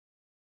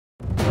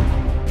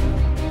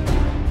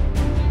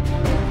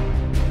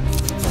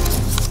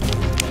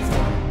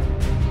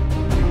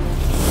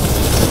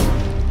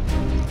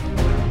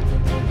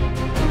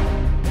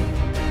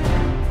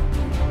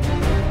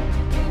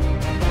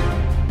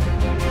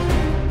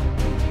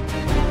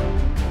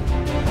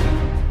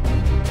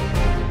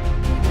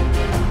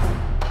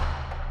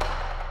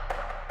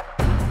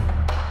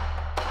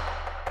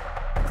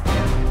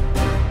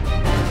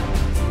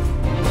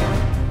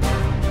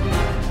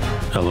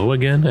Hello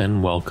again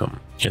and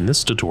welcome. In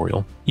this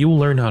tutorial, you will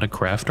learn how to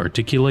craft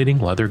articulating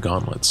leather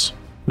gauntlets.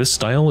 This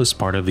style is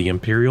part of the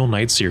Imperial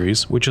Knight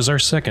series, which is our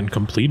second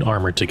complete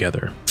armor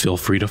together. Feel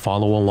free to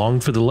follow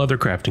along for the leather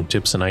crafting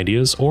tips and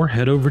ideas, or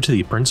head over to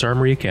the Prince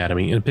Armory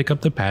Academy and pick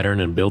up the pattern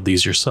and build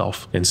these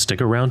yourself, and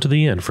stick around to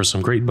the end for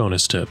some great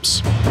bonus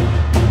tips.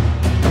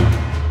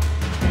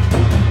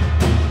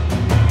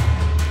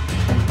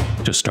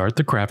 To start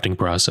the crafting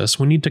process,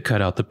 we need to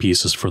cut out the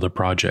pieces for the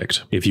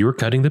project. If you are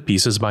cutting the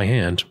pieces by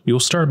hand, you'll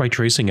start by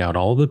tracing out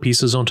all of the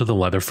pieces onto the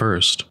leather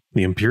first.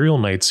 The Imperial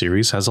Knight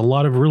series has a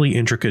lot of really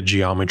intricate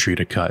geometry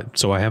to cut,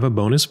 so I have a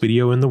bonus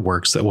video in the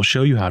works that will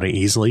show you how to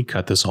easily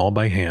cut this all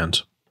by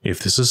hand. If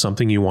this is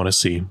something you want to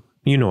see,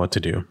 you know what to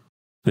do.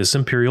 This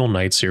Imperial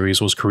Knight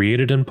series was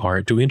created in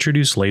part to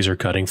introduce laser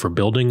cutting for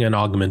building and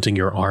augmenting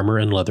your armor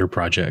and leather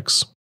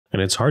projects.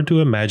 And it's hard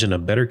to imagine a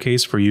better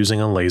case for using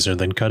a laser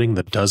than cutting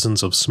the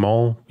dozens of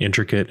small,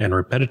 intricate, and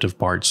repetitive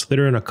parts that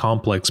are in a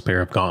complex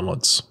pair of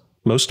gauntlets.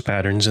 Most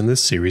patterns in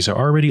this series are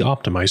already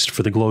optimized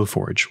for the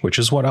Glowforge, which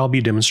is what I'll be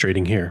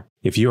demonstrating here.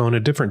 If you own a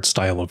different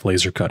style of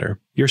laser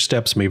cutter, your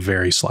steps may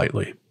vary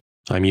slightly.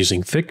 I'm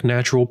using thick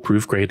natural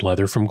proof-grade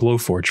leather from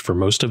Glowforge for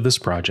most of this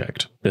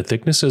project. The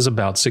thickness is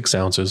about 6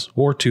 ounces,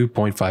 or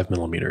 2.5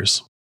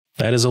 millimeters.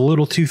 That is a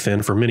little too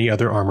thin for many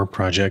other armor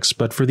projects,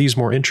 but for these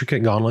more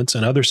intricate gauntlets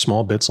and other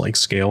small bits like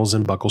scales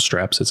and buckle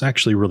straps, it's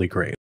actually really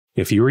great.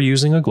 If you are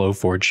using a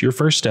Glowforge, your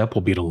first step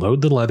will be to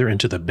load the leather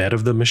into the bed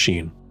of the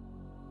machine.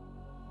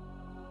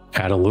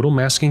 Add a little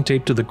masking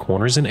tape to the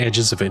corners and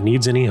edges if it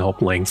needs any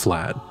help laying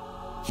flat.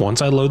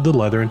 Once I load the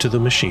leather into the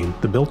machine,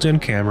 the built-in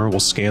camera will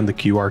scan the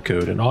QR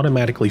code and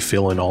automatically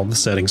fill in all the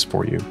settings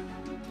for you.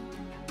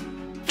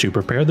 To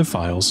prepare the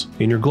files,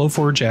 in your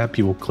Glowforge app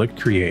you will click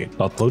Create,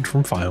 Upload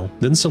from File,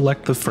 then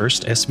select the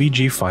first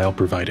SVG file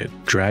provided.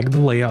 Drag the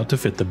layout to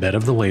fit the bed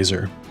of the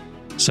laser.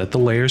 Set the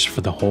layers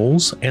for the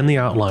holes and the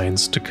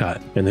outlines to cut,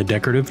 and the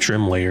decorative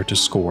trim layer to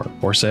score,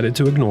 or set it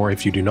to ignore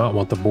if you do not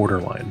want the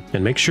borderline.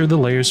 And make sure the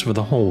layers for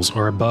the holes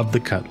are above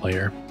the cut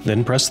layer.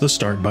 Then press the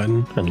Start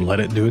button and let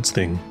it do its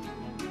thing.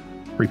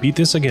 Repeat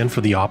this again for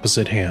the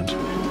opposite hand.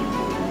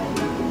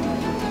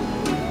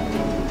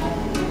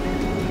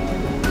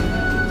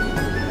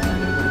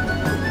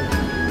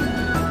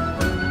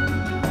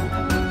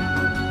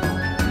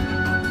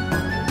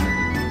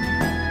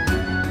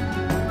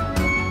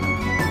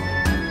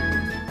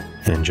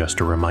 And just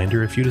a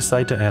reminder, if you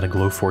decide to add a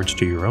Glowforge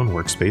to your own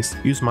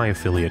workspace, use my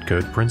affiliate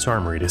code Prince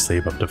Armory to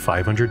save up to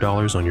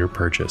 $500 on your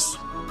purchase.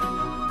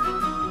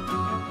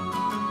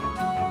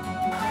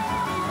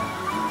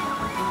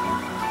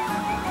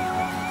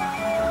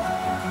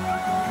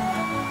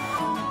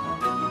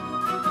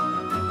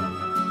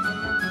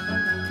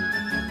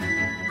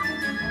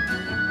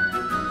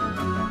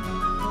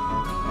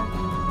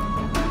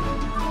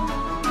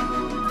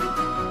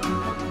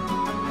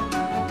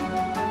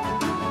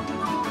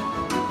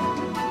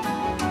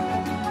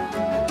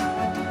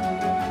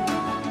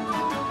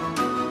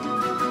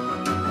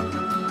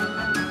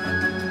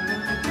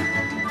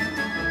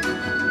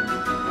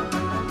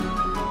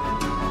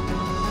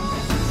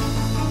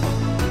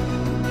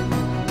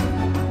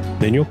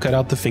 Then you'll cut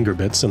out the finger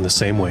bits in the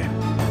same way.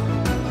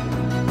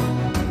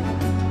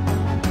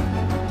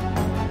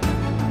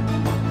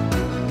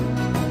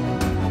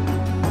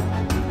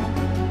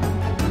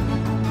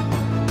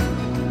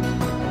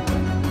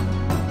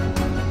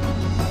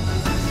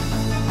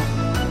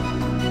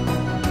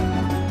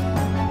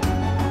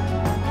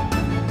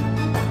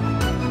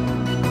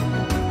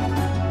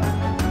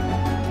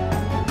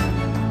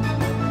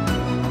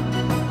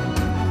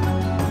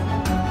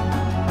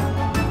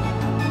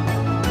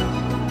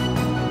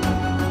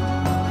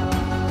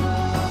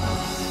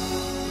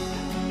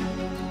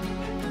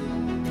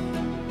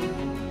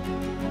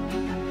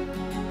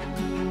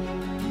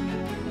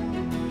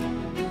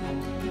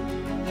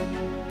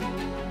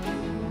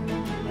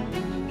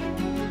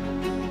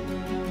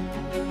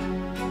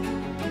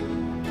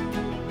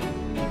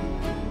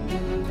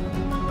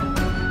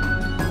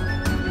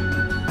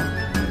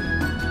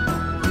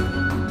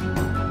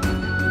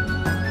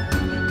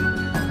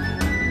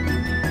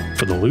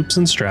 For the loops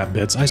and strap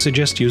bits, I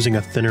suggest using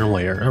a thinner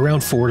layer,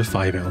 around 4 to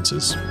 5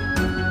 ounces.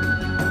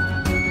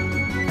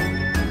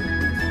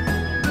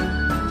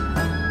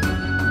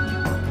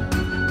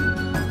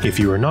 If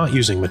you are not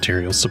using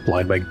materials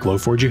supplied by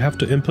Glowforge, you have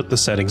to input the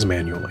settings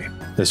manually.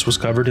 This was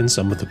covered in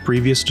some of the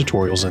previous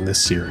tutorials in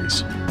this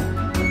series.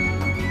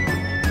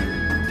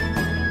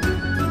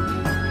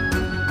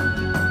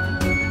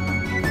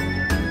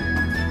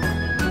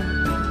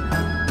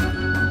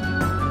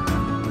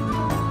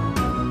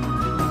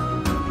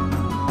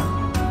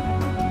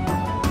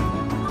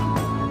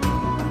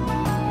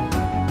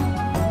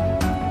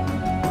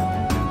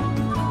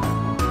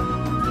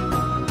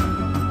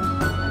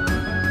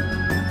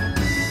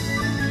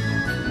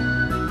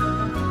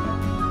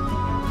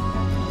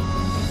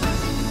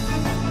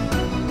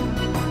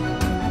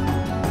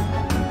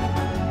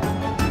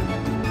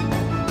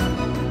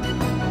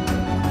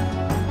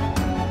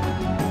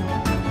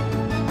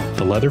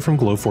 leather from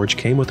Glowforge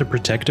came with a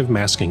protective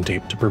masking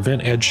tape to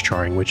prevent edge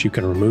charring, which you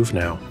can remove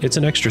now. It's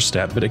an extra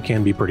step, but it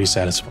can be pretty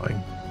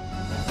satisfying.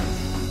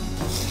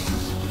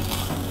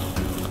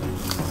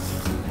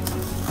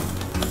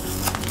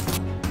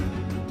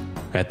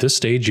 At this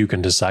stage, you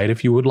can decide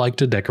if you would like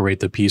to decorate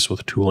the piece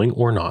with tooling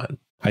or not.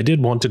 I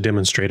did want to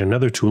demonstrate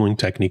another tooling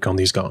technique on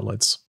these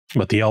gauntlets,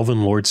 but the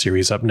Elven Lord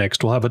series up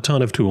next will have a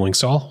ton of tooling,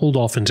 so I'll hold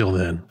off until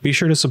then. Be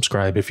sure to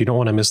subscribe if you don't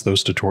want to miss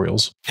those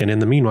tutorials, and in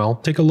the meanwhile,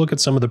 take a look at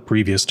some of the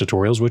previous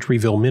tutorials which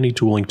reveal many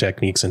tooling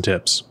techniques and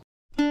tips.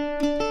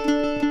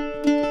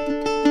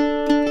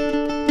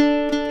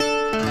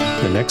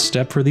 The next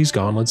step for these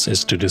gauntlets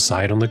is to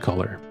decide on the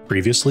color.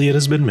 Previously, it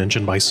has been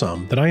mentioned by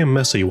some that I am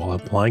messy while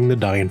applying the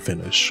dye and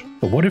finish.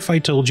 But what if I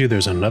told you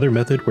there's another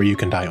method where you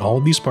can dye all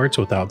of these parts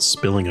without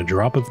spilling a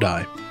drop of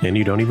dye, and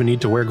you don't even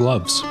need to wear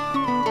gloves?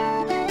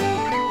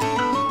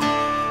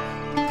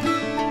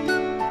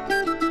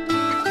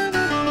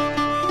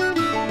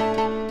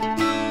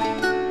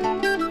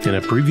 In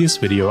a previous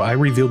video, I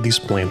revealed these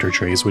planter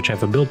trays which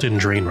have a built-in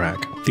drain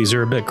rack. These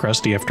are a bit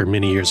crusty after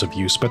many years of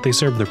use, but they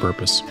serve their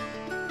purpose.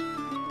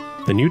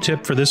 The new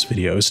tip for this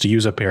video is to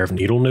use a pair of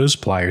needle-nose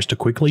pliers to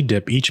quickly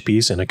dip each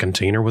piece in a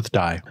container with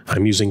dye.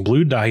 I'm using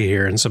blue dye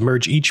here and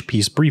submerge each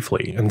piece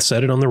briefly and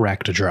set it on the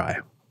rack to dry.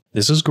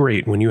 This is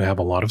great when you have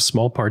a lot of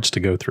small parts to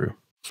go through.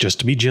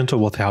 Just be gentle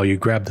with how you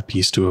grab the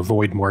piece to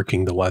avoid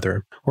marking the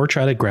leather, or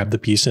try to grab the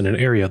piece in an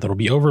area that'll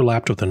be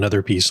overlapped with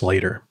another piece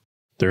later.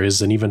 There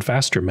is an even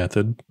faster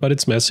method, but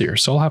it's messier,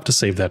 so I'll have to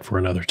save that for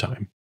another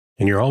time.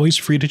 And you're always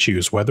free to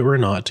choose whether or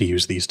not to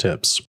use these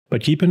tips.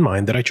 But keep in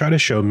mind that I try to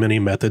show many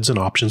methods and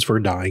options for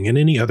dyeing and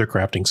any other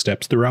crafting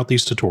steps throughout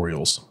these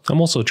tutorials. I'm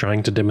also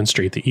trying to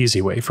demonstrate the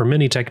easy way for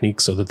many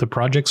techniques so that the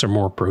projects are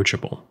more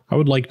approachable. I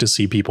would like to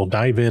see people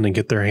dive in and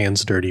get their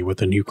hands dirty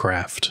with a new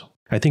craft.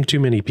 I think too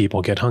many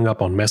people get hung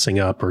up on messing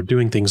up or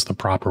doing things the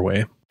proper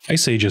way. I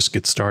say just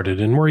get started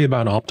and worry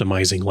about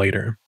optimizing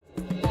later.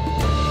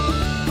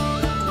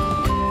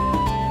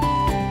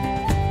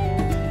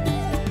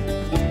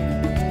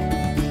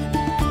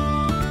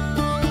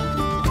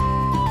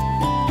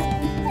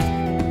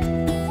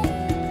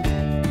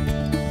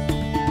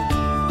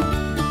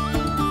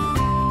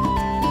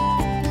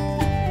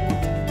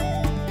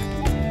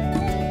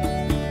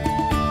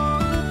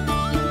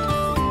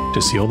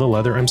 To seal the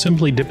leather, I'm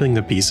simply dipping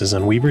the pieces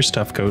in Weaver's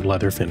Tough Coat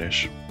leather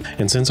finish.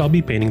 And since I'll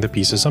be painting the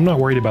pieces, I'm not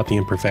worried about the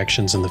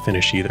imperfections in the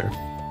finish either.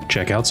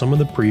 Check out some of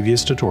the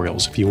previous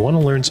tutorials if you want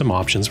to learn some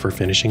options for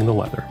finishing the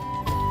leather.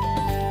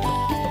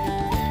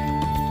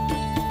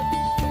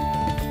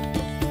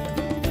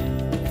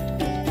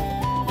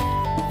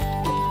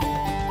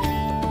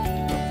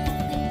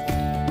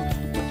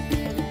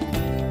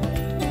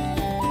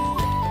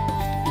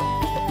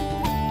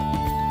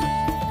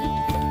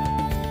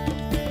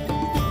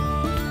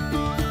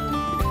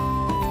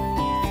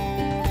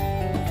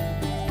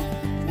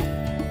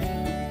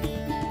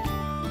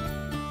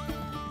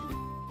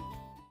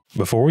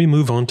 Before we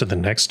move on to the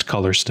next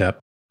color step,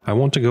 I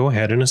want to go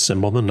ahead and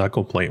assemble the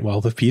knuckle plate while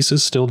the piece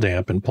is still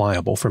damp and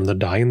pliable from the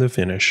dye and the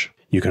finish.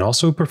 You can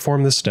also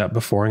perform this step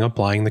before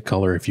applying the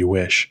color if you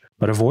wish,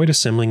 but avoid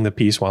assembling the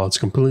piece while it's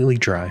completely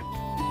dry.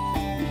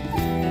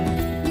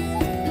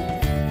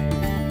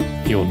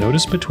 You'll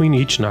notice between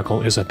each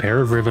knuckle is a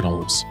pair of rivet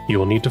holes. You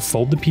will need to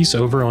fold the piece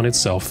over on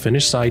itself,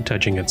 finish side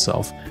touching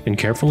itself, and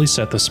carefully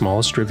set the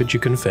smallest rivet you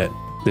can fit.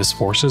 This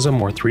forces a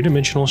more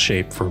three-dimensional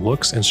shape for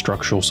looks and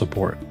structural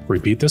support.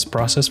 Repeat this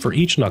process for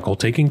each knuckle,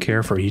 taking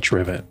care for each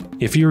rivet.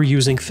 If you're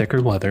using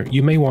thicker leather,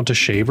 you may want to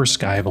shave or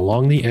skive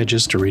along the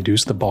edges to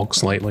reduce the bulk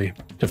slightly.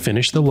 To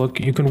finish the look,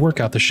 you can work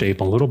out the shape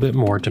a little bit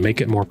more to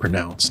make it more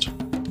pronounced.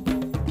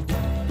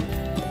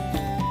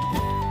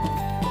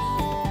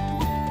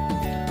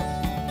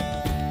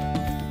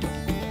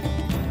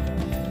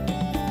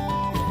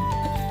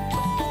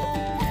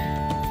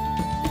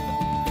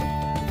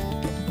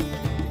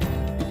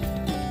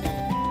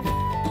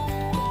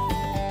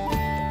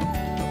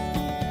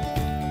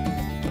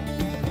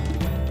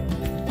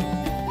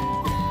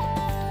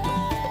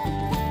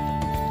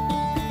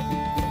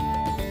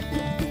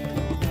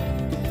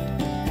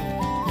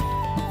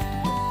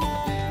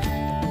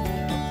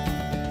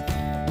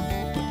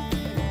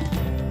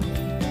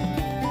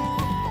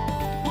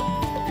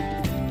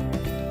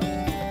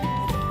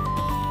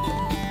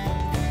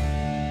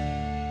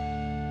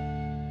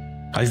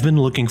 I've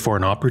been looking for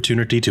an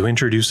opportunity to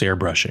introduce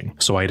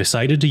airbrushing, so I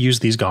decided to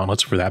use these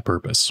gauntlets for that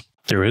purpose.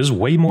 There is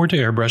way more to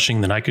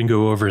airbrushing than I can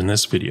go over in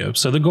this video,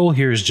 so the goal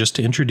here is just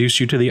to introduce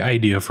you to the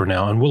idea for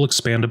now, and we'll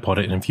expand upon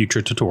it in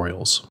future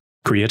tutorials.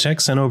 Createch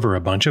sent over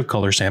a bunch of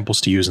color samples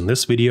to use in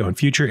this video and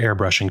future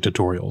airbrushing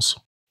tutorials.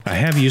 I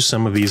have used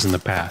some of these in the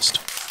past,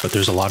 but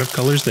there's a lot of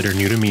colors that are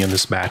new to me in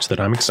this batch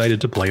that I'm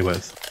excited to play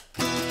with.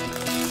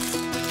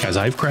 As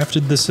I've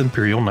crafted this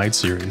Imperial Knight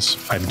series,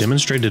 I've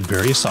demonstrated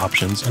various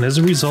options, and as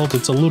a result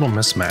it's a little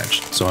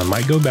mismatched, so I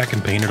might go back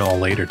and paint it all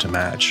later to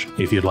match.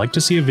 If you'd like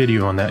to see a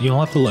video on that, you'll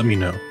have to let me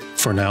know.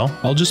 For now,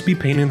 I'll just be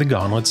painting the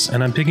gauntlets,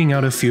 and I'm picking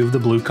out a few of the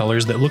blue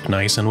colors that look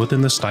nice and within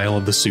the style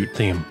of the suit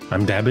theme.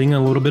 I'm dabbing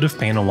a little bit of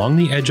paint along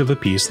the edge of a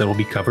piece that will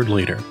be covered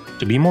later.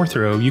 To be more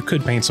thorough, you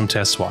could paint some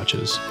test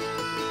swatches.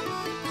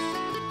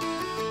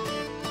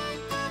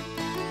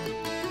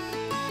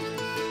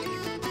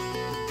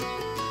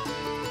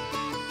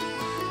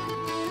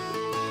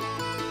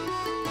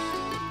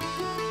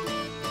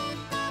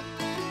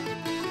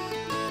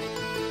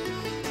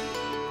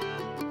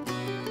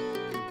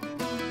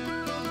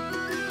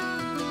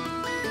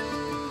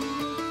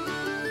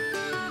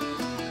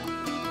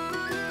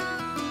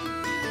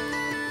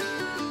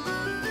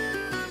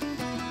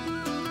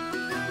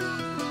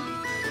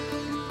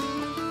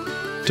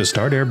 To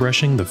start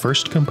airbrushing, the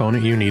first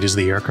component you need is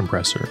the air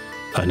compressor.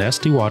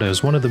 Iwata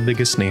is one of the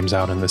biggest names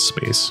out in this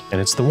space, and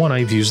it's the one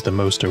I've used the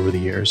most over the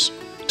years.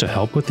 To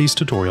help with these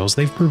tutorials,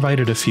 they've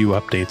provided a few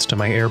updates to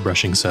my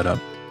airbrushing setup.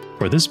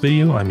 For this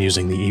video, I'm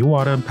using the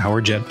Iwata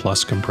PowerJet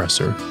Plus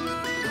compressor.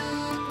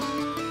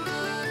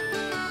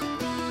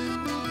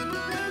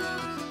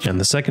 And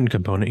the second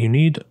component you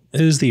need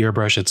is the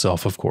airbrush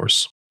itself, of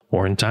course.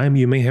 Or in time,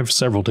 you may have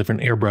several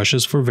different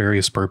airbrushes for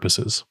various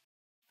purposes.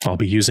 I'll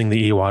be using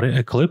the Iwata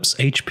Eclipse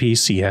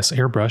HPCS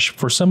airbrush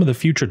for some of the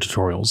future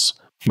tutorials,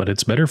 but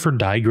it's better for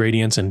dye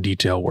gradients and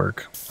detail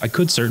work. I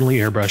could certainly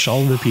airbrush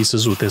all of the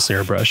pieces with this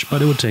airbrush,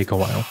 but it would take a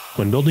while.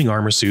 When building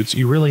armor suits,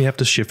 you really have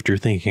to shift your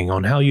thinking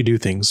on how you do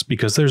things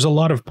because there's a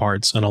lot of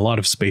parts and a lot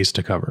of space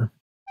to cover.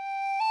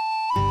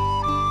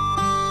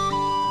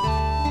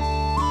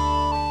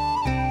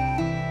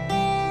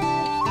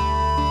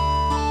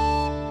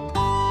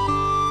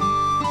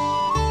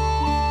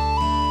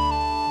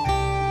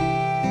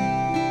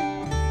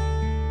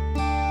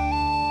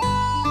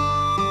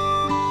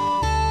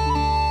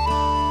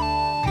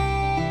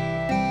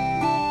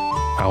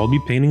 I will be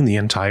painting the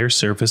entire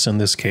surface in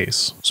this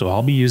case, so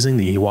I'll be using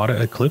the Iwata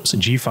Eclipse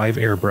G5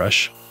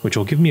 airbrush, which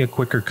will give me a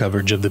quicker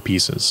coverage of the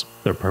pieces.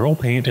 The pearl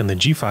paint and the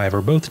G5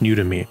 are both new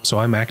to me, so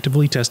I'm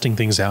actively testing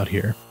things out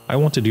here. I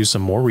want to do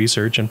some more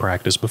research and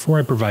practice before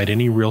I provide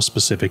any real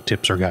specific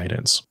tips or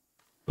guidance.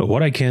 But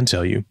what I can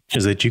tell you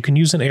is that you can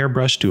use an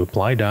airbrush to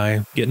apply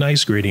dye, get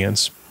nice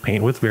gradients,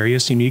 paint with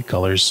various unique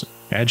colors,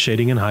 add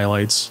shading and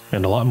highlights,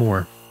 and a lot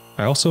more.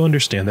 I also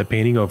understand that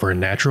painting over a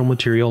natural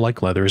material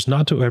like leather is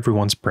not to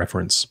everyone's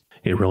preference.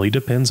 It really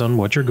depends on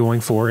what you're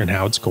going for and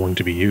how it's going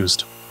to be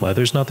used.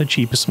 Leather's not the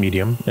cheapest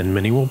medium, and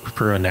many will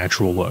prefer a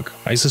natural look.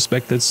 I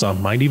suspect that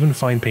some might even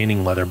find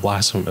painting leather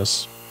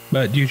blasphemous.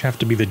 But you'd have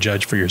to be the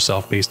judge for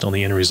yourself based on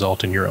the end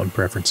result and your own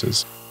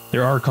preferences.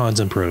 There are cons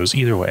and pros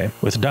either way.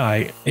 With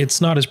dye, it's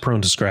not as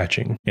prone to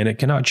scratching, and it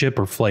cannot chip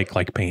or flake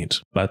like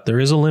paint. But there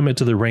is a limit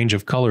to the range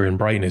of color and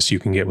brightness you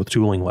can get with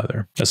tooling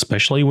leather,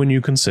 especially when you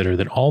consider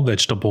that all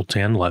vegetable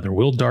tan leather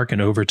will darken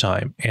over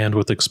time and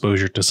with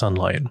exposure to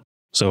sunlight.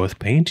 So with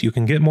paint, you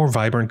can get more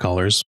vibrant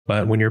colors,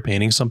 but when you're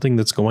painting something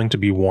that's going to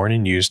be worn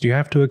and used, you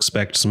have to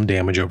expect some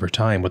damage over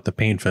time with the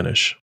paint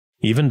finish.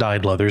 Even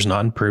dyed leather is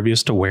not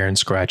impervious to wear and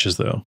scratches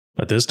though.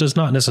 But this does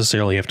not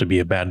necessarily have to be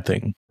a bad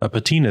thing. A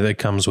patina that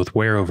comes with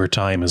wear over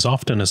time is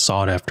often a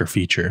sought-after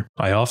feature.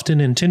 I often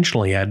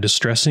intentionally add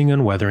distressing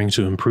and weathering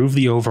to improve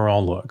the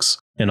overall looks,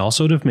 and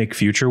also to make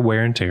future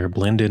wear and tear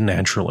blend in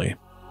naturally.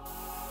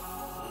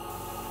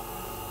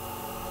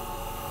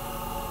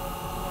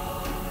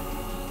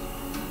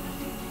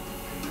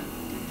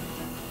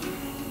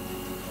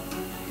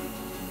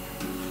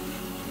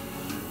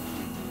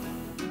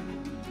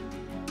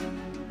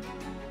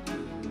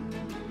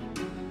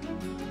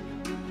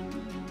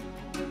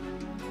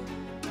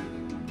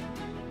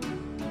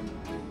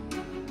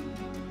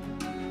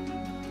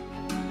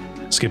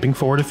 Skipping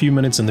forward a few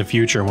minutes in the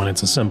future when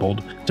it's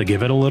assembled, to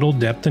give it a little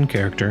depth and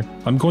character,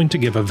 I'm going to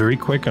give a very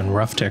quick and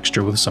rough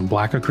texture with some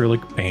black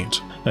acrylic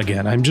paint.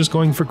 Again, I'm just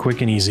going for quick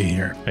and easy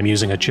here. I'm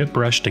using a chip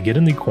brush to get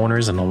in the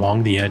corners and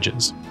along the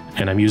edges,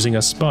 and I'm using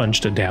a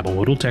sponge to dab a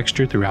little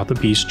texture throughout the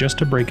piece just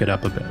to break it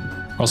up a bit.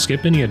 I'll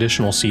skip any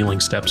additional sealing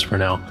steps for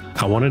now.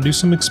 I want to do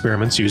some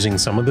experiments using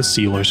some of the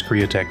sealers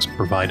Createx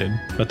provided,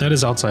 but that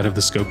is outside of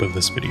the scope of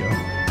this video.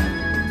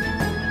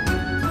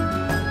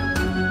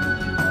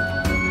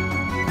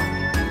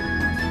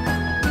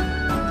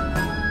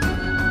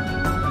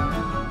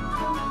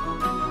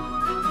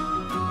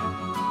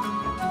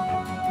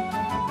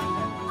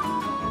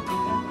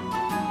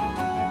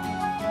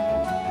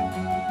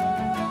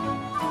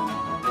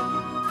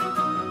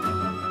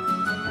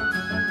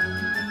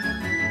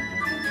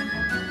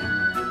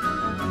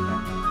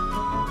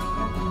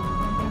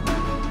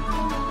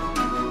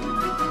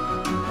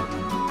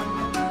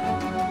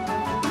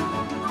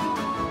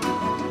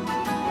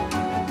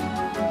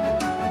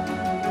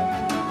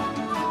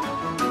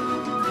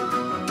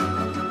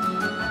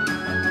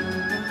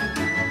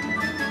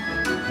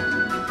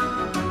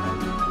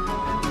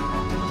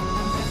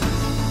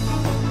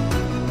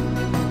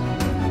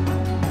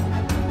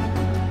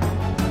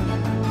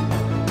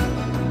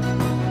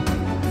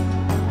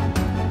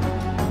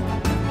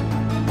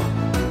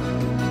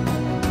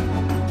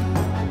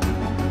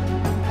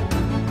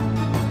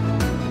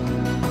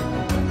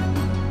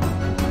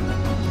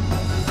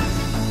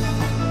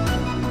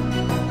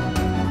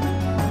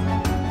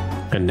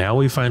 And now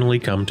we finally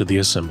come to the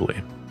assembly.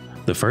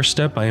 The first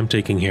step I am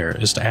taking here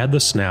is to add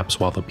the snaps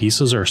while the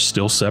pieces are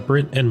still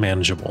separate and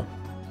manageable.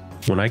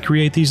 When I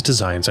create these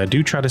designs, I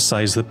do try to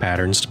size the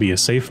patterns to be a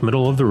safe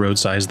middle of the road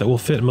size that will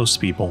fit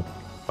most people,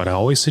 but I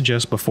always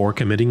suggest before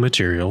committing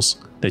materials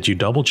that you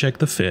double check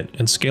the fit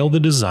and scale the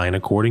design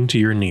according to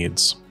your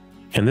needs.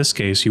 In this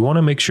case, you want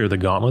to make sure the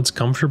gauntlets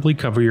comfortably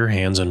cover your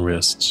hands and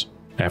wrists.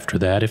 After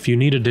that, if you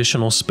need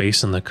additional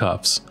space in the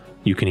cuffs,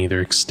 you can either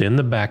extend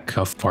the back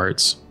cuff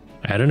parts,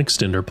 add an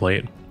extender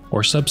plate,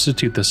 or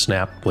substitute the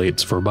snap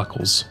plates for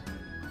buckles.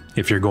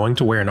 If you're going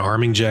to wear an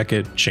arming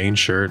jacket, chain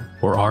shirt,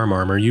 or arm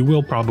armor, you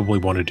will probably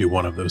want to do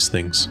one of those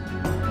things.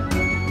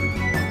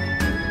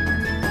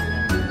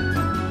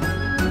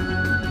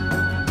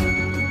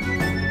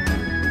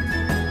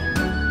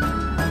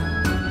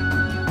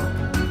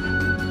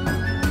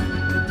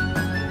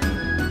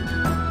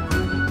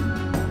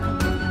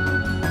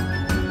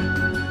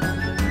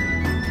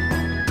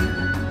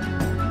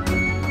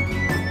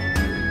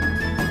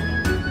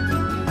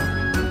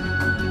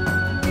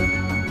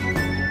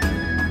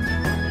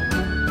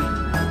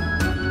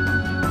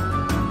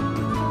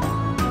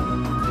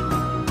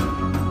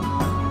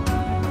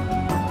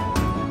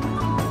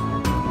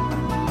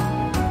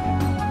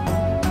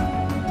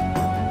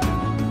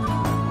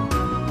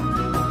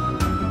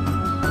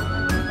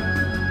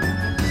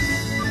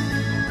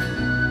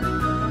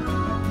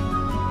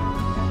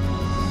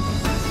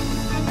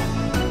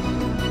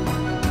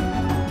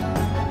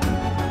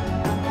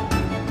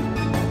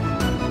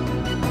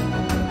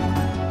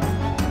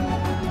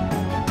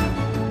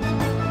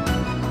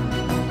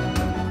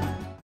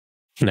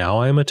 Now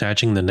I am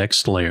attaching the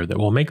next layer that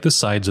will make the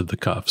sides of the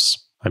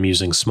cuffs. I'm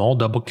using small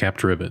double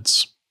capped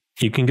rivets.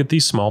 You can get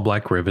these small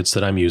black rivets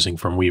that I'm using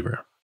from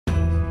Weaver.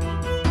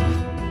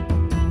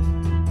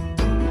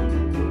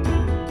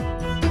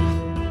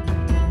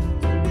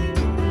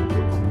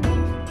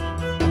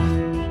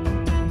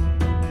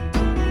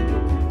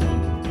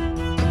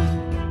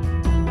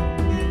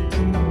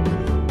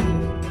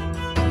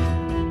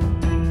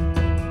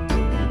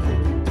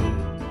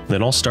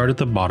 Then I'll start at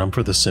the bottom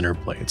for the center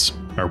plates.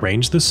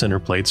 Arrange the center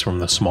plates from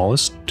the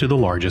smallest to the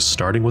largest,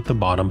 starting with the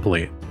bottom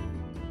plate.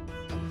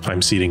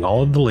 I'm seating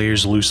all of the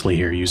layers loosely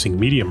here using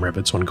medium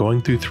rivets when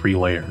going through 3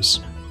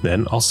 layers.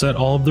 Then I'll set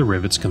all of the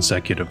rivets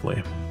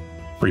consecutively.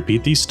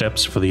 Repeat these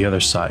steps for the other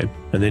side,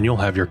 and then you'll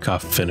have your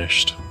cuff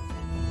finished.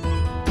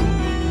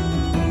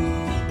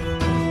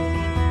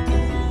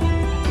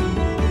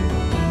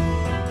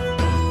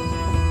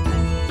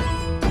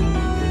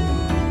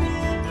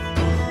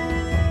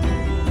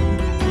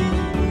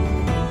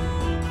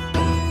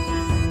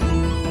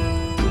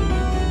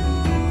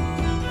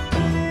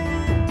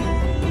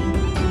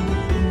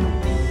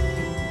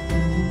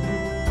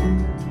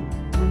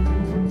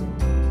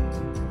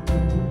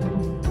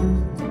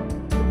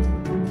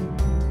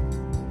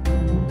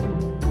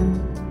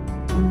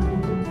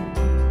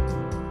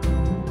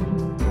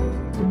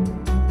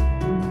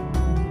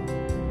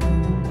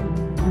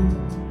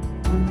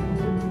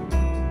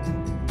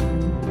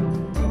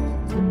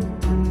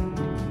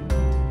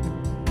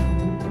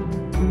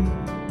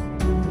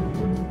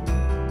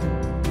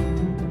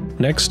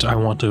 Next, I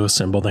want to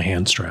assemble the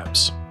hand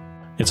straps.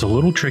 It's a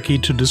little tricky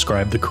to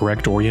describe the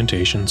correct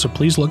orientation, so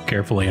please look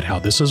carefully at how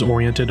this is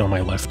oriented on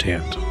my left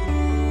hand.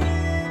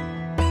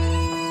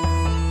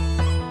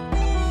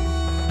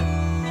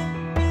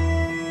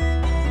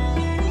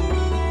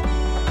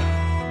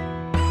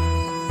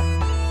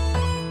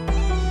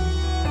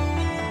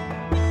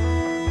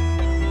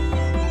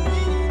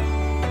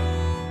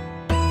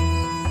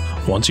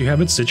 Once you have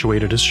it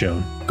situated as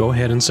shown, go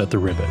ahead and set the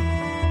rivet.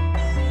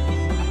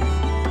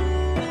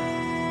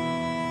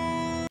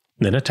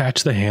 Then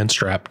attach the hand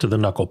strap to the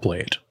knuckle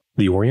plate.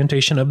 The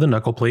orientation of the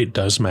knuckle plate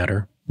does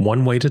matter.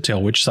 One way to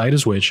tell which side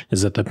is which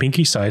is that the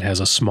pinky side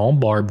has a small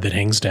barb that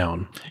hangs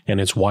down,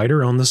 and it's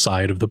wider on the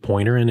side of the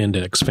pointer and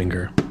index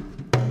finger.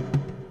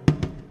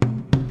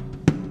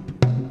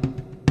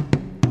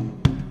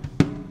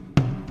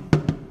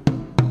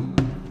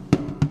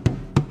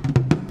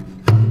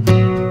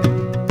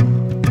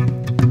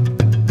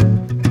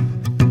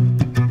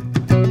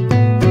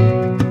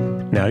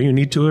 Now you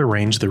need to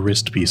arrange the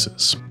wrist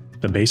pieces.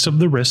 The base of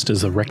the wrist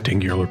is a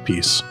rectangular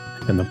piece,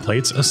 and the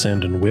plates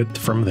ascend in width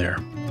from there.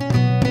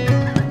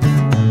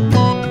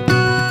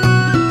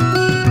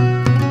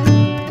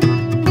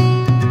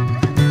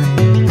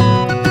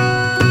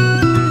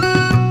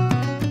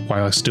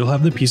 While I still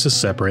have the pieces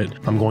separate,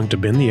 I'm going to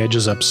bend the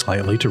edges up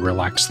slightly to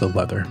relax the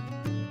leather.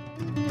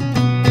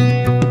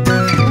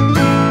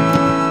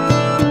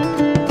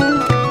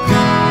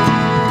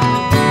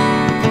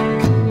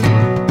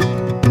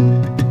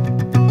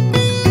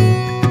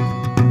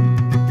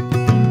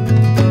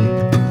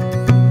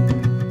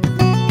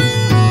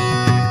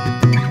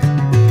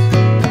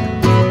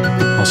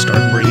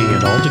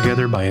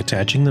 By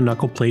attaching the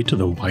knuckle plate to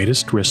the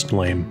widest wrist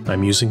lame.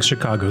 I'm using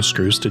Chicago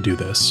screws to do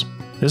this.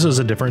 This is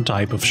a different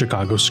type of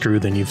Chicago screw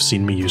than you've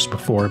seen me use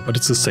before, but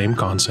it's the same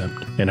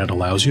concept, and it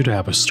allows you to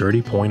have a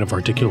sturdy point of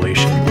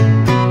articulation.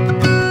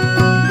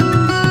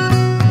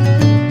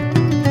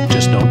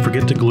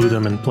 forget to glue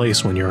them in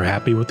place when you're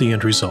happy with the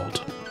end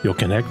result. You'll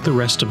connect the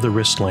rest of the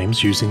wrist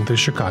lames using the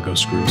Chicago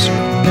screws.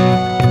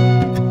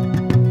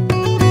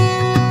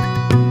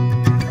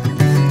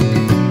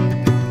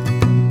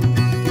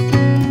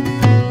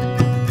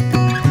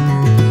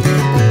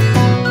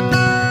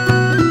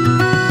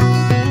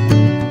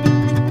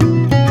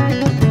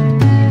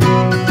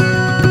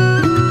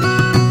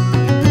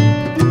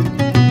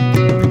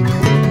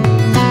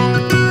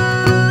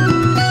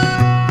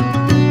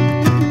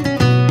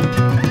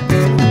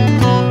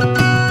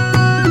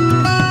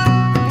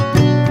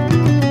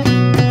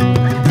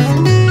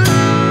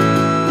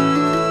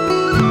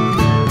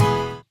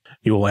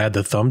 You will add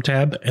the thumb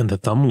tab and the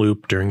thumb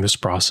loop during this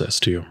process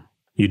too.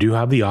 You do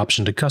have the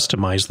option to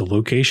customize the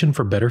location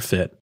for better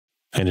fit,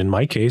 and in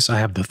my case I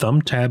have the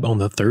thumb tab on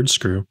the 3rd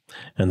screw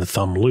and the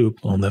thumb loop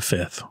on the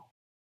 5th.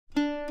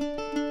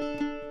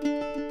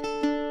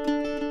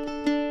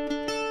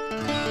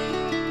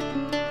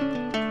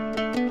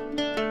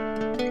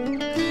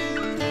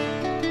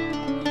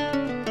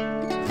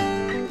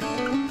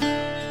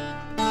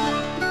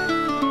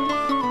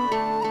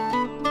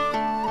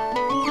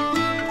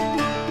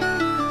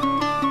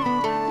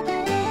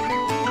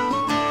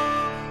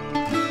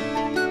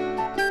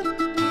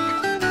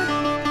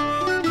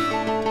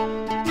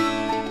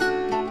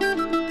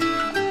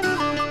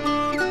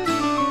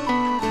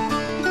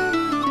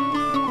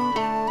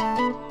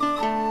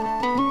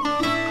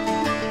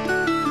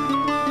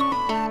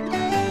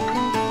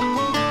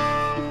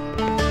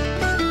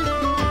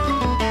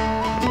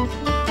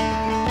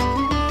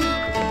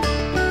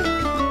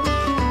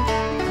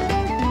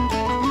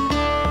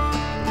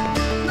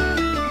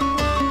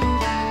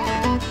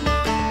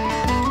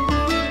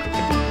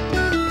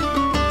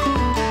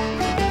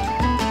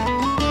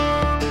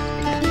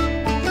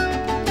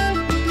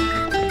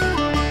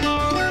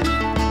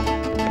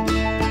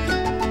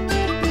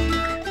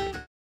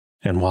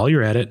 And while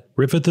you're at it,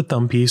 rivet the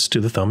thumb piece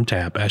to the thumb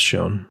tab as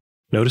shown.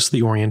 Notice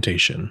the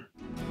orientation.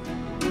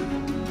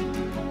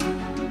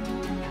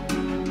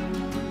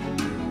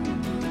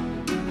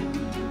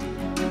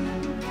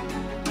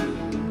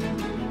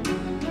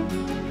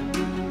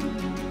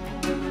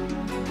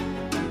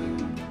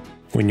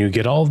 When you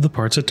get all of the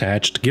parts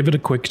attached, give it a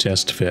quick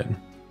test fit.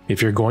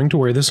 If you're going to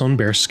wear this on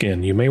bare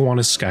skin, you may want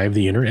to skive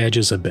the inner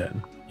edges a bit.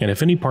 And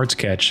if any parts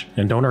catch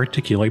and don't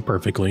articulate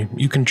perfectly,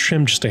 you can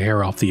trim just a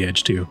hair off the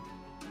edge too.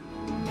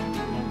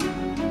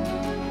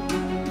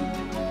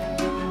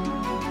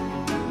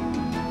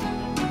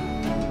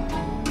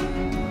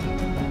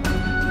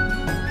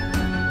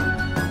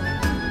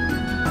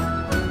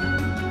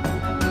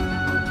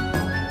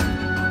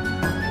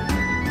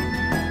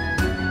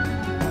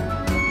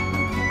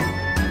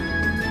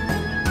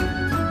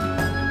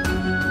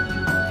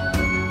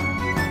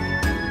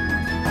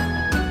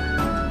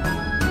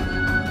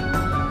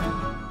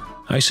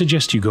 I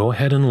suggest you go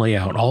ahead and lay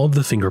out all of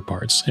the finger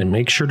parts and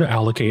make sure to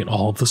allocate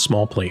all of the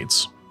small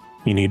plates.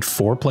 You need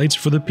 4 plates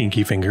for the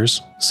pinky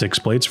fingers, 6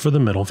 plates for the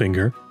middle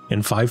finger,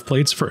 and 5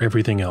 plates for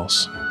everything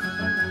else.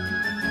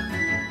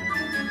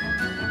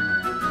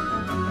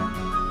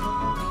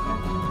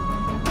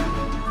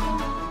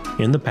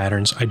 In the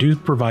patterns, I do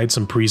provide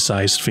some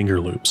pre-sized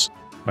finger loops,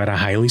 but I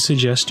highly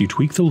suggest you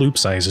tweak the loop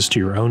sizes to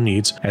your own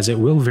needs, as it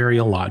will vary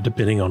a lot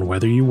depending on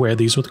whether you wear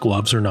these with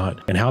gloves or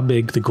not, and how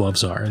big the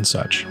gloves are and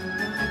such.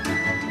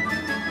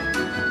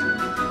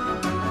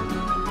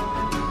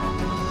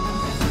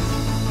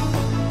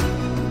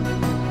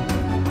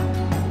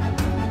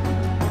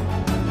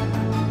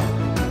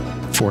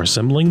 For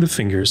assembling the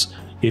fingers,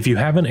 if you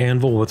have an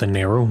anvil with a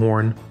narrow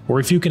horn, or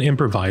if you can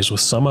improvise with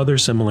some other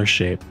similar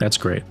shape, that's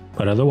great,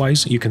 but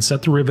otherwise you can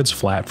set the rivets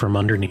flat from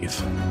underneath.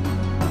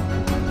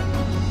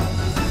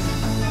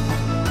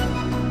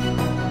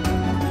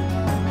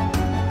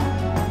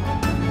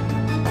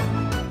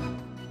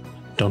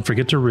 Don't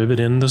forget to rivet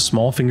in the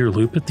small finger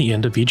loop at the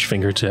end of each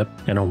fingertip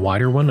and a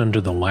wider one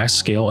under the last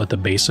scale at the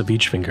base of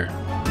each finger.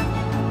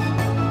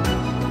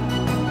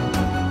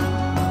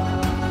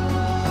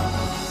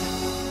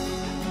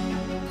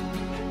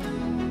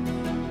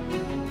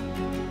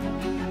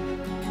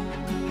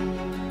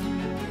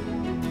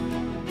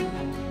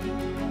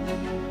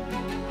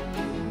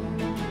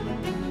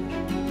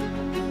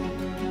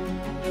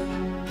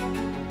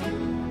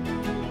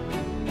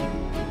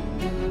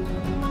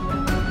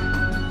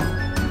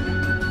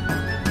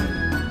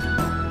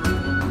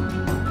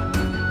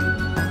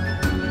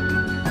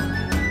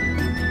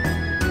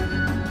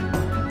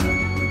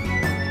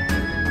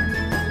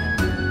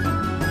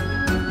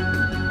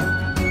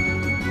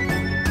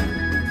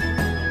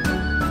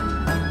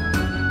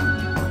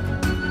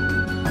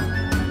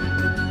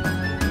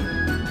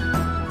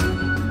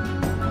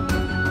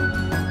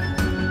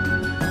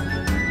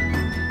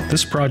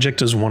 This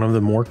project is one of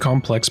the more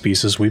complex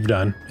pieces we've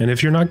done, and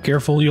if you're not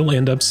careful, you'll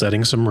end up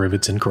setting some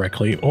rivets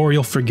incorrectly, or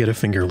you'll forget a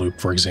finger loop,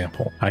 for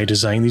example. I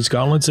designed these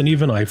gauntlets and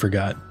even I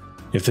forgot.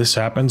 If this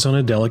happens on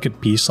a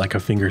delicate piece like a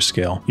finger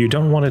scale, you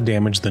don't want to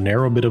damage the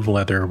narrow bit of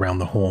leather around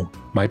the hole.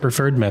 My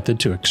preferred method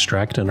to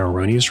extract an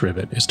erroneous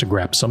rivet is to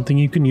grab something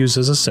you can use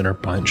as a center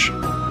punch.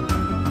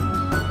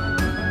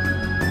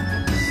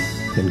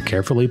 Then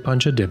carefully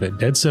punch a divot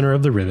dead center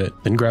of the rivet,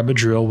 then grab a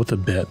drill with a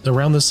bit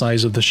around the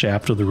size of the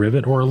shaft of the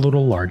rivet or a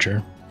little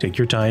larger. Take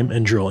your time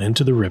and drill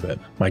into the rivet.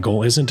 My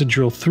goal isn't to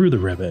drill through the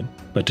rivet,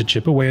 but to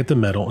chip away at the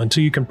metal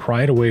until you can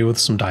pry it away with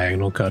some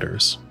diagonal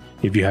cutters.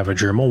 If you have a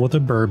Dremel with a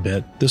burr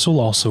bit, this will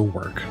also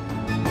work.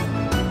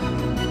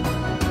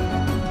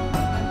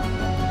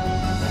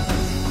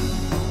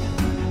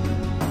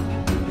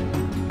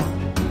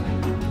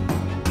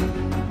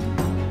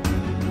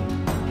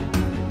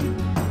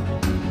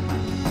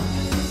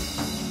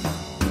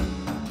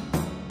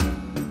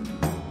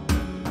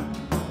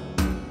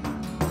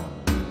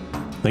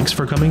 Thanks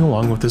for coming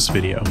along with this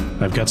video.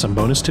 I've got some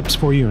bonus tips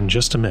for you in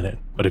just a minute,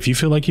 but if you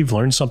feel like you've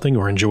learned something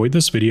or enjoyed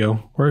this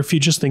video, or if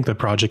you just think the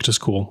project is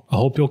cool, I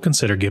hope you'll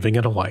consider giving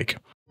it a like.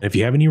 If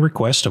you have any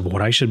requests of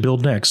what I should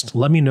build next,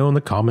 let me know in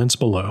the comments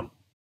below.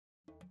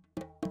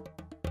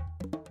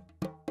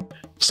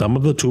 Some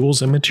of the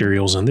tools and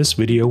materials in this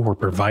video were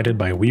provided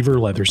by Weaver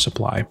Leather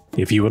Supply.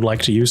 If you would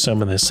like to use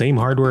some of the same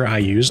hardware I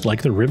used,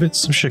 like the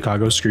rivets,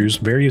 Chicago screws,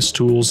 various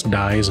tools,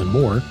 dies, and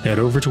more, head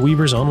over to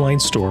Weaver's online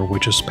store,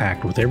 which is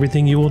packed with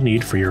everything you will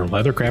need for your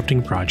leather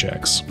crafting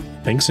projects.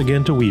 Thanks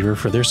again to Weaver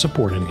for their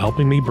support in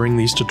helping me bring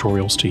these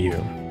tutorials to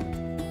you.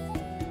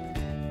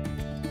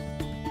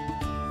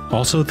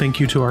 Also, thank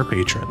you to our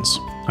patrons.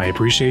 I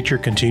appreciate your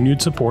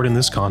continued support in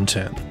this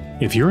content.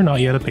 If you're not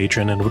yet a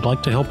patron and would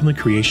like to help in the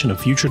creation of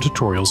future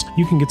tutorials,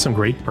 you can get some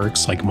great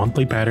perks like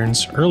monthly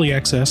patterns, early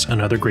access,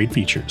 and other great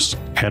features.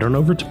 Head on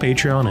over to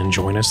Patreon and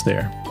join us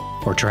there.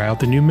 Or try out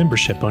the new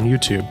membership on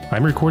YouTube.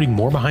 I'm recording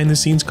more behind the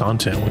scenes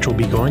content which will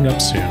be going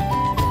up soon.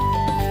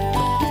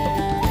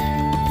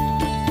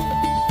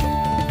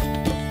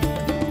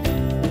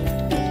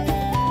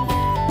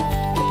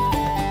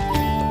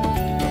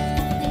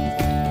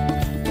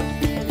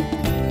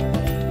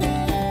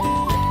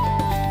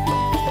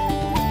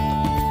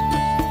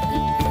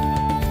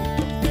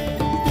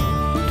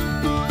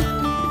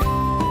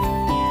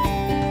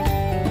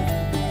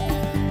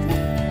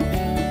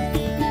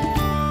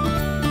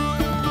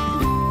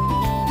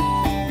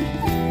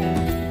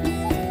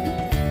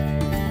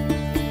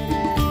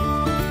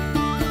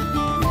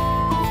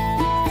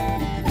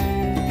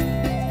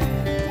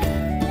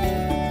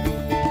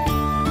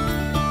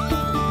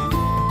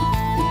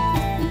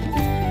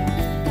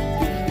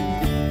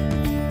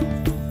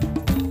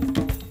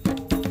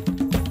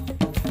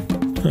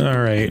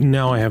 Alright,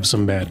 now I have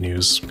some bad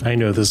news. I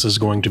know this is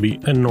going to be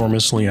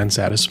enormously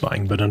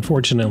unsatisfying, but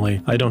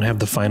unfortunately, I don't have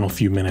the final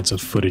few minutes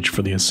of footage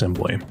for the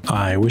assembly.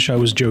 I wish I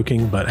was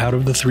joking, but out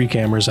of the 3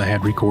 cameras I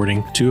had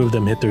recording, 2 of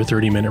them hit their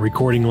 30-minute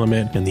recording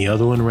limit, and the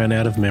other one ran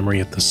out of memory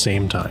at the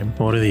same time.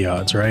 What are the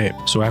odds, right?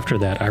 So after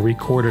that, I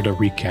recorded a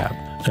recap,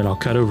 and I'll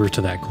cut over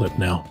to that clip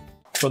now.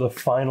 For the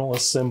final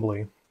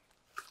assembly,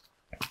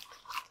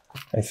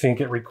 I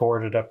think it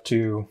recorded up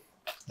to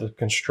the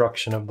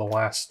construction of the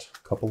last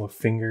couple of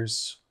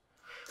fingers.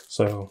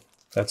 So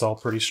that's all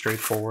pretty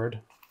straightforward.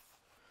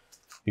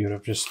 You would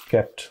have just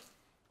kept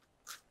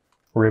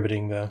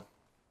riveting the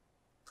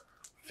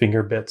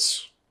finger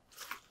bits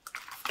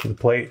to the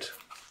plate.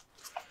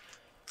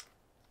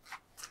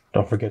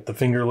 Don't forget the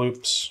finger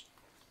loops.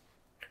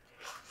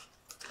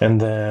 And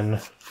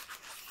then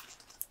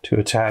to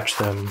attach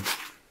them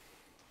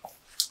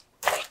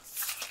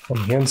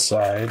on the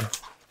inside,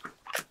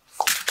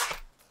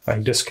 I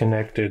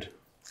disconnected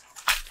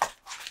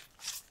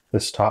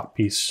this top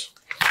piece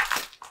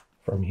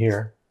from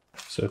here,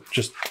 so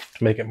just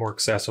to make it more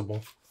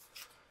accessible.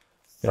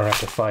 You don't have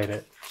to fight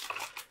it.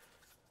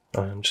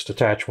 Just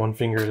attach one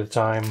finger at a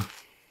time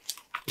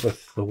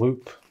with the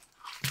loop.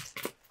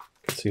 You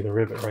can see the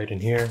rivet right in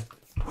here.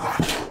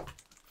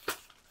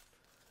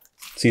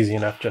 It's easy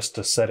enough just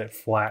to set it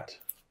flat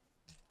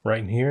right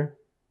in here.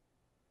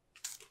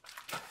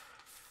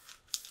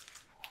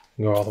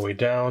 Go all the way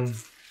down.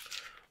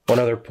 One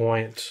other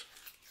point,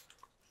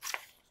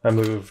 I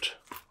moved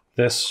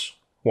this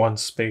one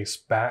space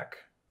back,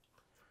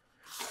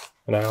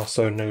 and I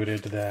also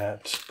noted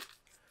that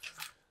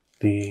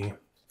in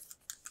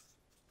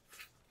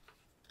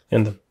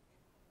the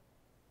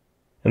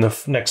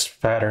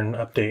next pattern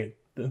update,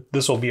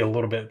 this will be a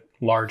little bit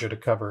larger to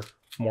cover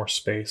more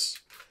space.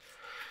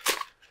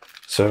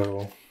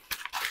 So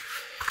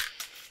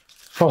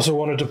I also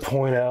wanted to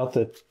point out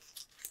that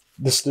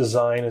this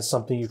design is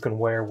something you can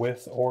wear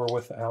with or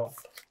without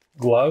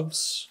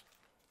gloves,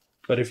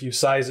 but if you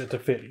size it to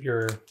fit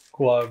your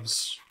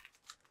gloves,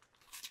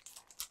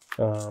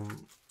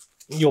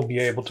 you'll be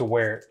able to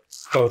wear it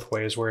both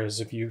ways,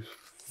 whereas if you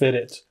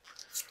fit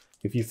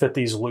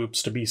these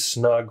loops to be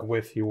snug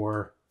with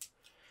your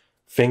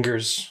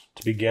fingers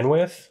to begin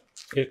with,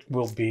 it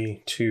will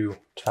be too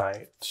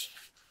tight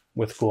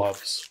with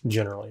gloves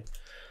generally.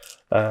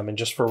 And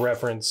just for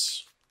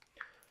reference,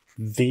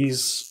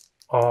 these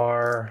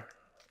are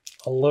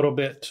a little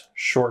bit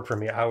short for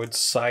me. I would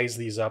size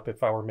these up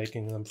if I were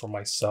making them for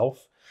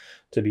myself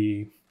to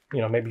be,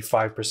 maybe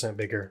 5%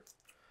 bigger,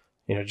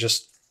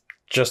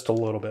 just a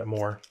little bit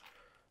more.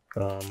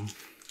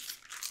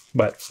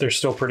 But they're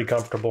still pretty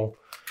comfortable.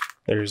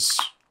 There's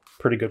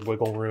pretty good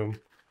wiggle room.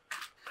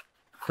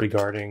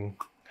 regarding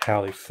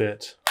how they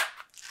fit.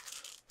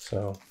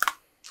 So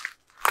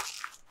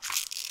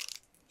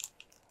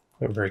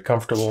they're very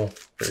comfortable,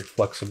 very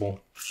flexible.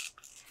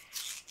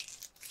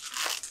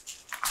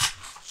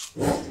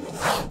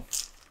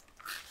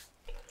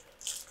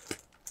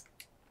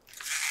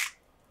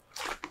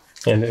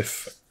 And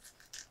if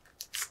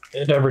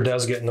it ever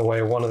does get in the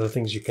way, one of the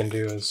things you can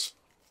do is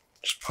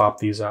just pop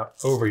these out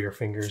over your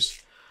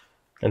fingers,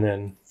 and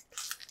then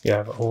you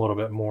have a little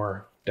bit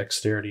more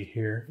dexterity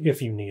here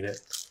if you need it.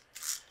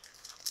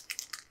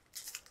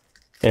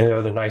 And the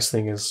other nice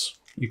thing is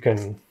you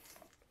can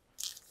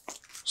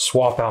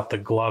swap out the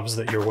gloves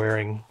that you're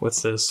wearing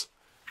with this.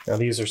 Now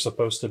these are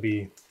supposed to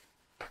be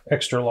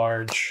extra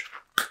large.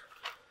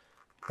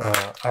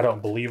 I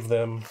don't believe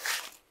them.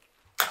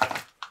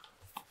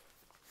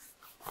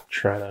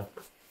 Try to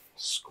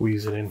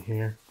squeeze it in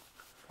here.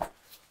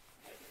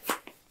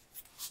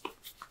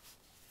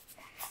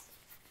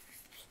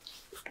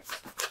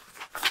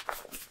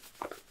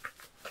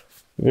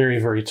 Very,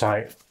 very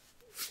tight.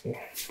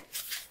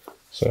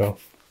 So,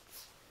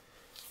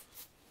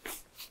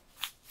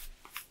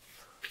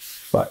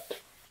 but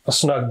a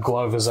snug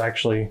glove is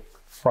actually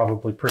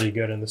probably pretty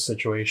good in this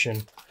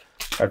situation.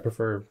 I'd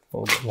prefer a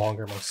little bit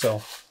longer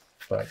myself,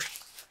 but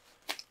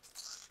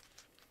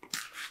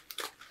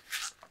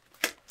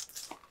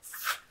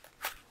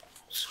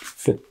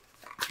fit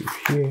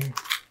through here.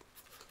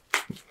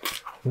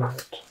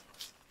 That.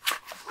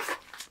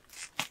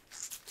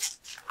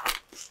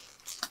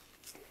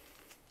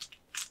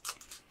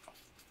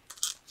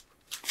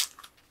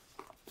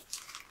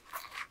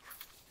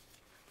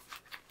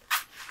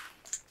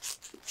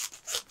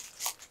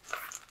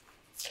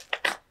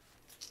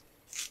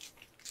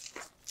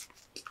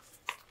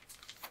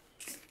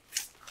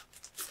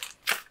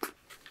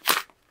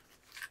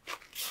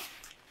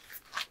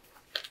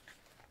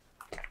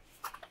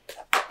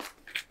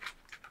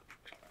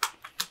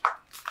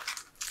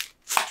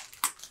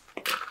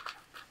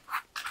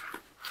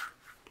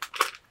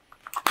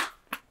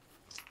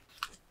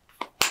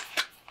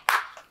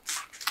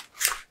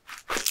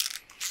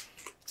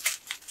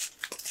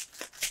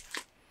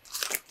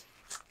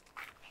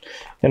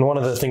 And one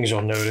of the things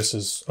you'll notice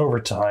is over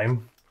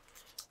time,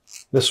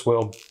 this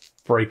will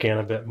break in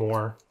a bit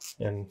more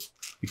and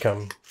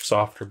become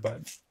softer,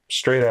 but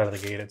straight out of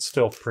the gate, it's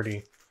still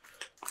pretty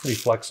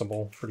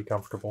flexible, pretty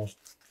comfortable.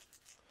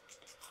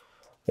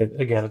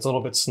 Again, it's a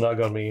little bit snug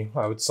on me.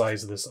 I would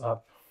size this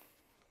up,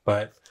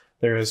 but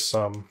there is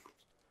some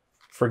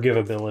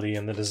forgivability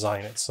in the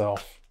design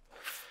itself.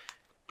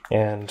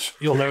 And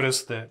you'll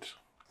notice that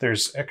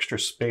there's extra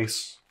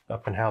space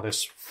up in how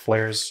this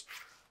flares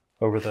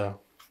over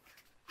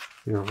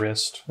your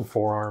wrist and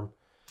forearm.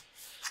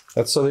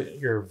 That's so that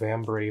your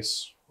van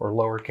brace or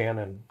lower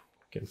cannon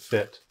can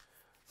fit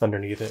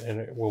underneath it,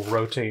 and it will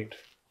rotate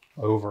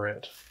over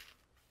it.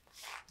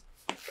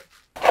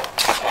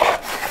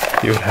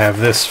 You would have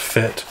this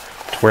fit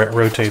to where it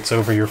rotates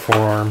over your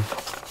forearm.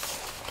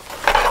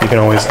 You can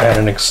always add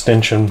an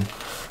extension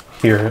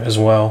here as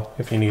well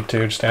if you need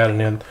to. Just add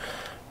in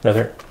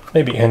another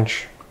maybe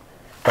inch,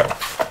 but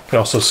you can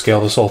also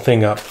scale this whole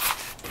thing up.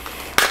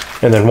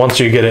 And then once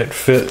you get it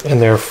fit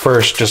in there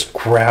first, just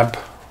grab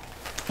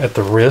at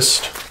the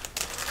wrist,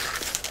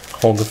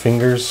 hold the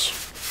fingers,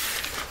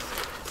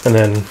 and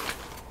then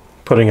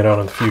putting it on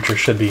in the future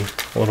should be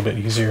a little bit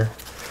easier.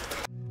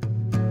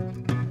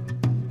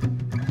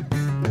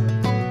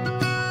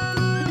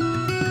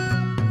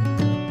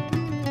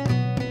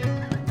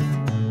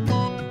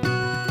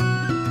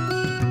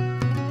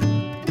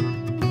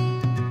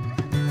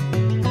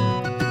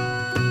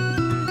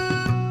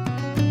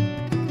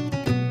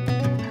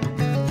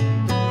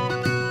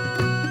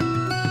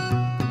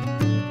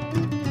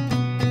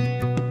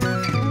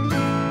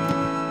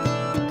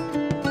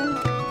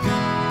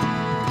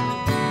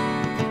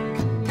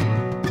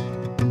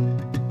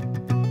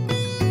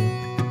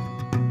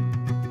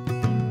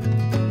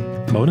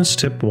 Bonus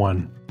tip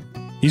 1.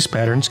 These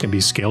patterns can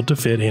be scaled to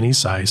fit any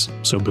size,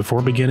 so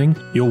before beginning,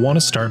 you'll want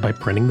to start by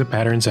printing the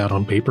patterns out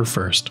on paper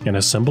first and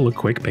assemble a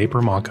quick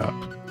paper mock-up.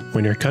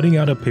 When you're cutting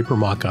out a paper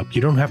mock-up,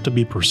 you don't have to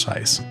be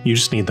precise. You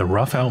just need the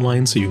rough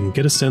outline so you can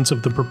get a sense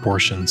of the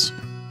proportions.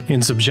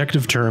 In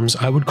subjective terms,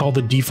 I would call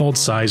the default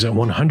size at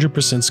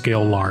 100%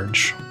 scale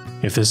large.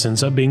 If this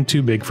ends up being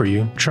too big for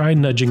you, try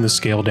nudging the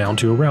scale down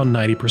to around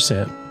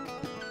 90%.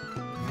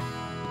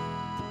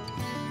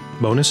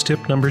 Bonus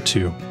tip number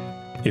 2.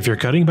 If you're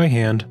cutting by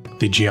hand,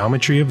 the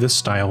geometry of this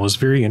style is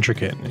very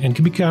intricate and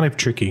can be kind of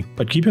tricky,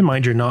 but keep in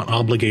mind you're not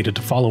obligated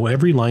to follow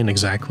every line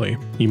exactly.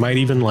 You might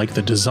even like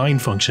the design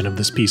function of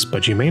this piece,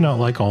 but you may not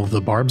like all of the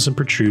barbs and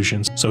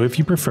protrusions, so if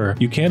you prefer,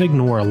 you can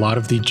ignore a lot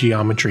of the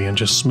geometry and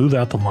just smooth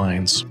out the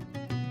lines.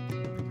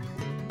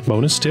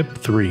 Bonus tip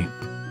 3.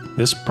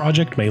 This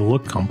project may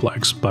look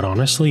complex, but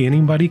honestly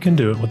anybody can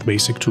do it with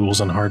basic tools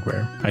and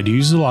hardware. I do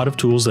use a lot of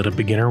tools that a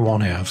beginner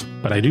won't have,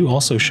 but I do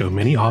also show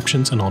many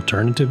options and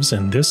alternatives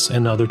in this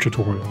and other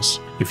tutorials.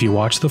 If you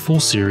watch the full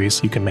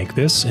series, you can make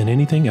this and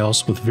anything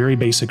else with very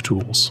basic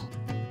tools.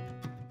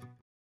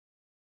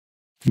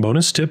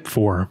 Bonus tip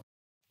 4.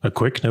 A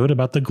quick note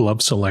about the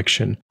glove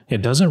selection.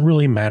 It doesn't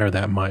really matter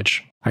that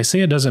much. I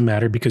say it doesn't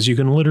matter because you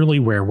can literally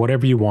wear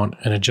whatever you want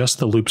and adjust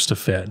the loops to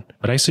fit,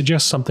 but I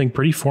suggest something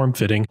pretty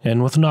form-fitting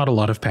and with not a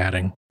lot of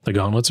padding. The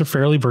gauntlets are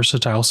fairly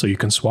versatile, so you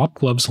can swap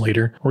gloves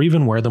later or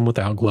even wear them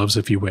without gloves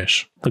if you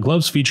wish. The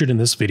gloves featured in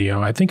this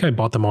video, I think I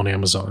bought them on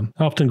Amazon.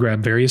 I often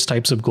grab various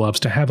types of gloves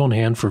to have on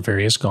hand for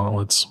various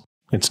gauntlets.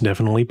 It's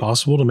definitely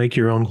possible to make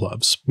your own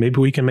gloves. Maybe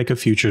we can make a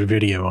future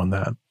video on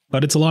that.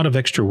 But it's a lot of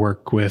extra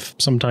work with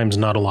sometimes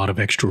not a lot of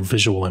extra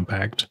visual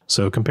impact.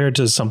 So compared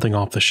to something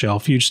off the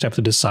shelf, you just have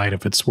to decide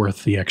if it's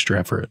worth the extra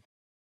effort.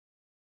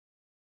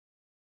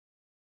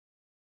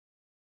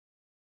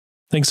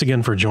 Thanks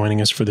again for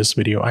joining us for this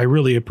video. I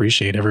really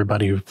appreciate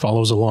everybody who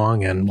follows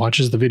along and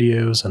watches the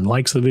videos and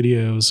likes the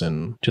videos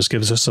and just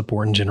gives us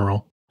support in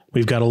general.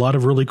 We've got a lot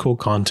of really cool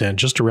content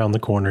just around the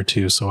corner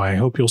too, so I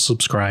hope you'll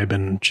subscribe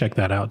and check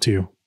that out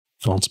too.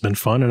 Well, it's been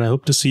fun and I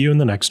hope to see you in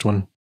the next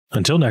one.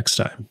 Until next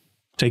time.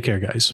 Take care, guys.